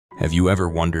Have you ever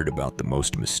wondered about the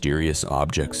most mysterious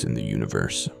objects in the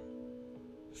universe?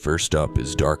 First up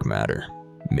is dark matter,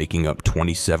 making up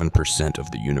 27% of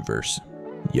the universe,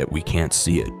 yet we can't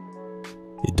see it.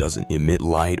 It doesn't emit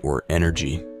light or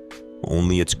energy,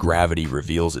 only its gravity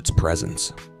reveals its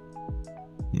presence.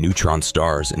 Neutron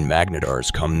stars and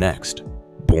magnetars come next,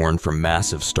 born from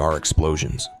massive star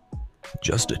explosions.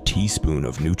 Just a teaspoon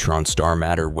of neutron star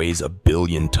matter weighs 1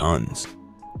 billion tons.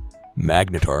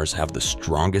 Magnetars have the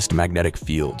strongest magnetic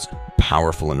fields,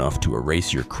 powerful enough to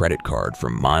erase your credit card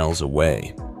from miles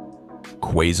away.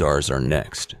 Quasars are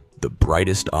next, the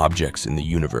brightest objects in the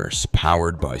universe,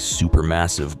 powered by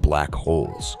supermassive black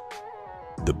holes.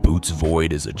 The Boots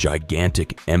void is a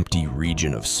gigantic, empty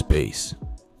region of space,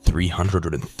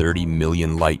 330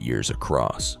 million light-years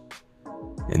across.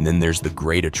 And then there's the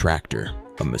Great Attractor,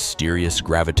 a mysterious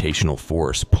gravitational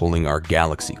force pulling our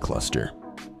galaxy cluster.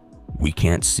 We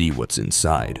can't see what's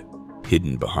inside,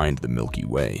 hidden behind the Milky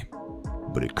Way,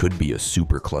 but it could be a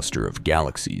supercluster of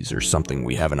galaxies or something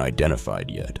we haven't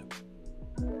identified yet.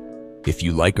 If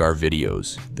you like our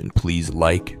videos, then please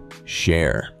like,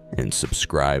 share, and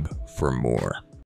subscribe for more.